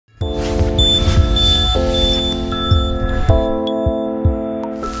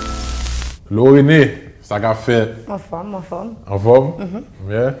Laurénée, ça qu'a fait. En forme, en forme. En forme?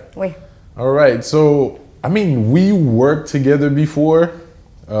 Yeah? Oui. All right, so, I mean, we worked together before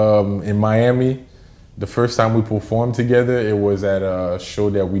in Miami. The first time we performed together, it was at a show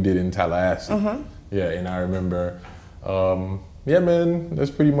that we did in Tallahassee. Yeah, and I remember, yeah, man,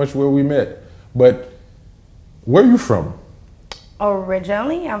 that's pretty much where we met. But where are you from?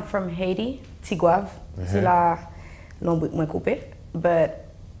 Originally, I'm from Haiti, Tigouave. C'est là l'ombrique moi coupé. But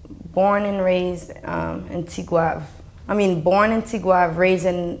born and raised in Tigouave. I mean, born in Tigouave, raised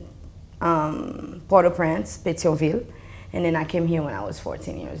in Port-au-Prince, Pétionville. And then I came here when I was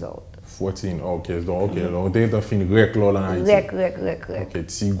 14 years old. 14, ok. Donc, t'es fin grec là en Haïti. Grec. Ok,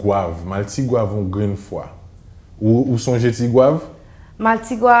 Tigouave. Mal Tigouave on grande fois. Où songe Tigouave? Mal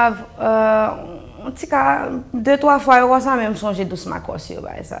Tigouave, en tout cas, 2-3 fois, je ça même songer doucement course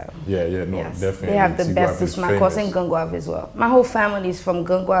by ça. Yeah, no, Yes. definitely. They have the Tigouave best is doucement course famous. in Gangouave as well. My whole family is from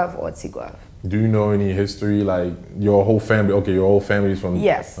Gangouave or Tigouave. Do you know any history, like your whole family? Okay, your whole family is from.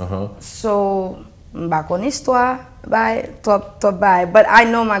 Yes. Uh-huh. So, back on histoire, top by. But I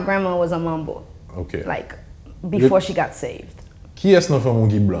know my grandma was a mambo. Okay. Like, before she got saved. Qui est-ce dans famille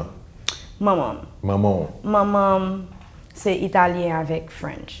qui blanc? Maman. Maman. Maman, c'est italien avec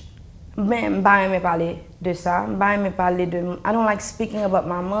French. Mais m'ba aimé parler de ça. M'ba aimé parler de. I don't like speaking about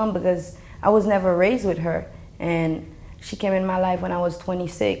my mom because I was never raised with her, and she came in my life when I was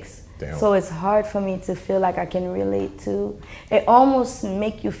 26. Damn. So it's hard for me to feel like I can relate to. It almost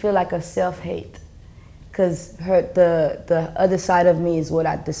make you feel like a self-hate, because the other side of me is what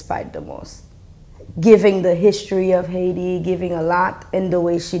I despise the most. Giving the history of Haiti, giving a lot in the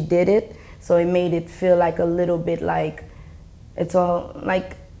way she did it, so it made it feel like a little bit like it's all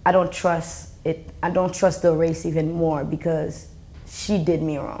like I don't trust it. I don't trust the race even more because she did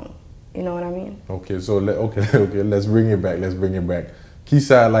me wrong. You know what I mean? Okay, so okay, let's bring it back. Qui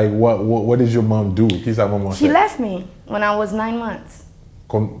ça, like what did your mom do? Qui ça maman She fait? left me when I was 9 months.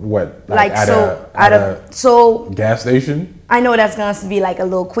 What? Like at so, a gas station? I know that's gonna be like a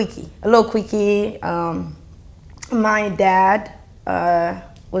little quickie. My dad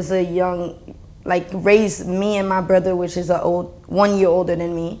was a young, like raised me and my brother, which is 1 year older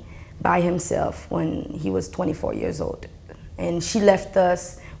than me, by himself when he was 24 years old. And she left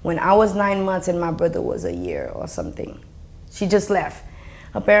us when I was 9 months and my brother was a year or something. She just left.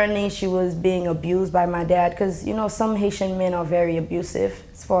 Apparently she was being abused by my dad because, you know, some Haitian men are very abusive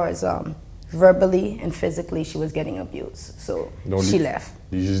as far as verbally and physically she was getting abused. So she left.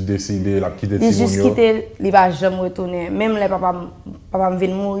 Il juste décidé la quitter Il juste Timonio. quitté, il va jamais retourner. Même les papa me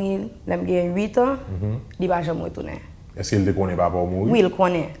vient mourir, l'aime gagne 8 ans, il va jamais retourner. Est-ce qu'il te connaît pas pour mourir? Oui, il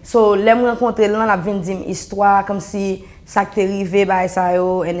connaît. So, l'aime rencontrer là, la vient dire histoire comme si ça t'est arrivé by ça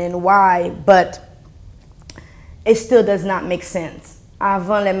yo and then why, but it still does not make sense.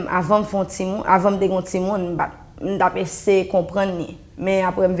 Avant me font timon, avant me dégon timon, m'dap essayer comprendre ni. Mais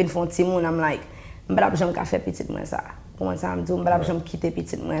après me vinn font timon, I'm like, m'dap jamais ka faire petit moi ça. Comment ça me dit, m'dap jamais quitter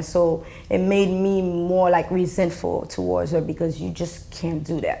petit moi. So it made me more like resentful towards her because you just can't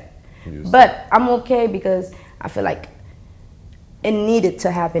do that. Yes. But I'm okay because I feel like it needed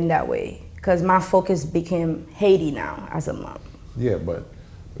to happen that way because my focus became Haiti now as a mom. Yeah, but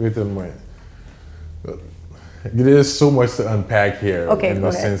there's so much to unpack here in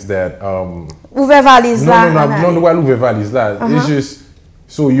the sense that Ouvert valise là. No, ouvert valise là. It's just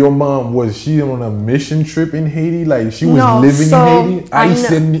so your mom, was she on a mission trip in Haiti? Like she was living in Haiti?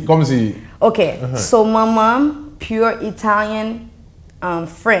 Haitienne comme si. Okay, so my mom, pure Italian,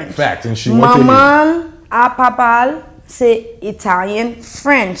 French. Fact, and she went to Maman à papa c'est Italien,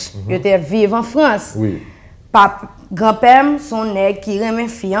 French. Yo te vive en France. Oui. Grand-père, son nèg qui remet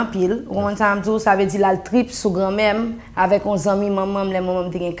fille en pile. On ça veut dire la trip sous grand-mère avec 11 amis maman, les maman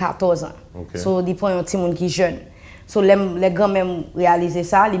te 14 ans. Okay. So il prend un petit monde qui jeune. So les grand-mère réaliser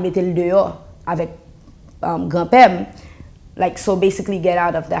ça, ils mettent le dehors avec grand-père. Like so basically get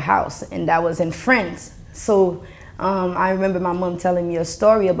out of the house, and that was in France. So I remember my mom telling me a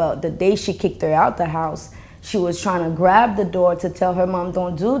story about the day she kicked her out the house. She was trying to grab the door to tell her mom,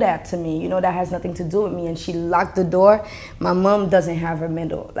 don't do that to me. You know, that has nothing to do with me. And she locked the door. My mom doesn't have her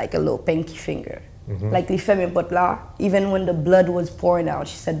middle, like a little pinky finger. Like the femme but là, even when the blood was pouring out,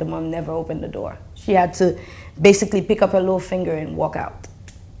 she said the mom never opened the door. She had to basically pick up her little finger and walk out.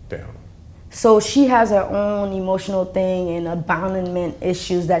 Damn. So she has her own emotional thing and abandonment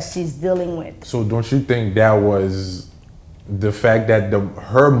issues that she's dealing with. So don't you think that was the fact that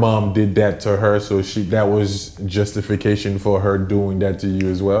her mom did that to her, so that was justification for her doing that to you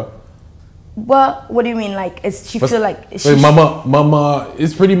as well? Well, what do you mean? Like, feel like mama,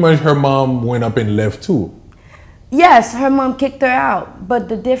 it's pretty much her mom went up and left too. Yes, her mom kicked her out, but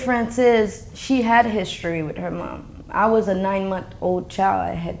the difference is she had history with her mom. I was a 9-month-old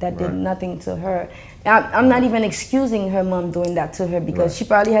child that did nothing to her. I'm not even excusing her mom doing that to her because she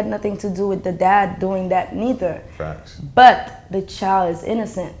probably had nothing to do with the dad doing that neither. Facts. But the child is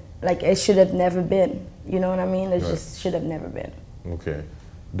innocent. Like, it should have never been. You know what I mean? It just should have never been. Okay.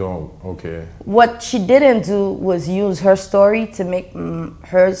 Okay. What she didn't do was use her story to make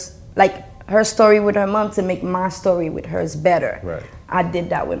hers, like her story with her mom, to make my story with hers better. Right. I did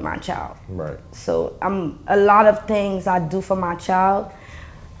that with my child. Right. So a lot of things I do for my child,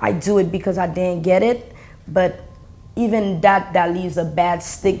 I do it because I didn't get it, but even that leaves a bad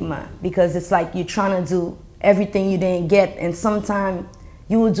stigma because it's like you're trying to do everything you didn't get, and sometimes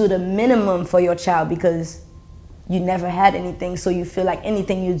you will do the minimum for your child because you never had anything, so you feel like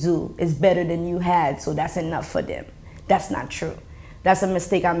anything you do is better than you had, so that's enough for them. That's not true. That's a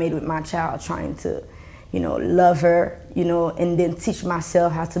mistake I made with my child, trying to, you know, love her, you know, and then teach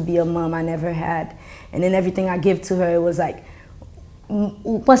myself how to be a mom I never had. And then everything I give to her, it was like, you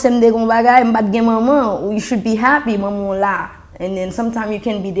should be happy, mama. And then sometimes you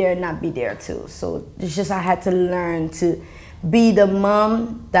can be there and not be there too. So it's just I had to learn to be the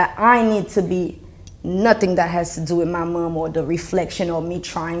mom that I need to be. Nothing that has to do with my mom or the reflection or me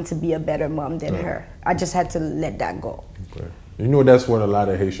trying to be a better mom than her. I just had to let that go. Okay. You know, that's what a lot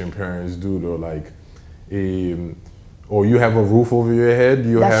of Haitian parents do though, like, or you have a roof over your head,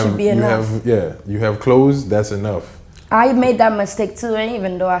 you have clothes, that's enough. I made that mistake too, and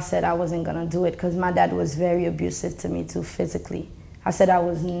even though I said I wasn't gonna do it, because my dad was very abusive to me too, physically. I said I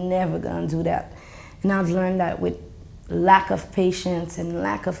was never gonna do that. And I've learned that with lack of patience and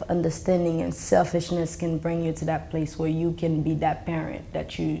lack of understanding and selfishness can bring you to that place where you can be that parent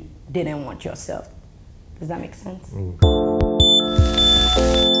that you didn't want yourself. Does that make sense?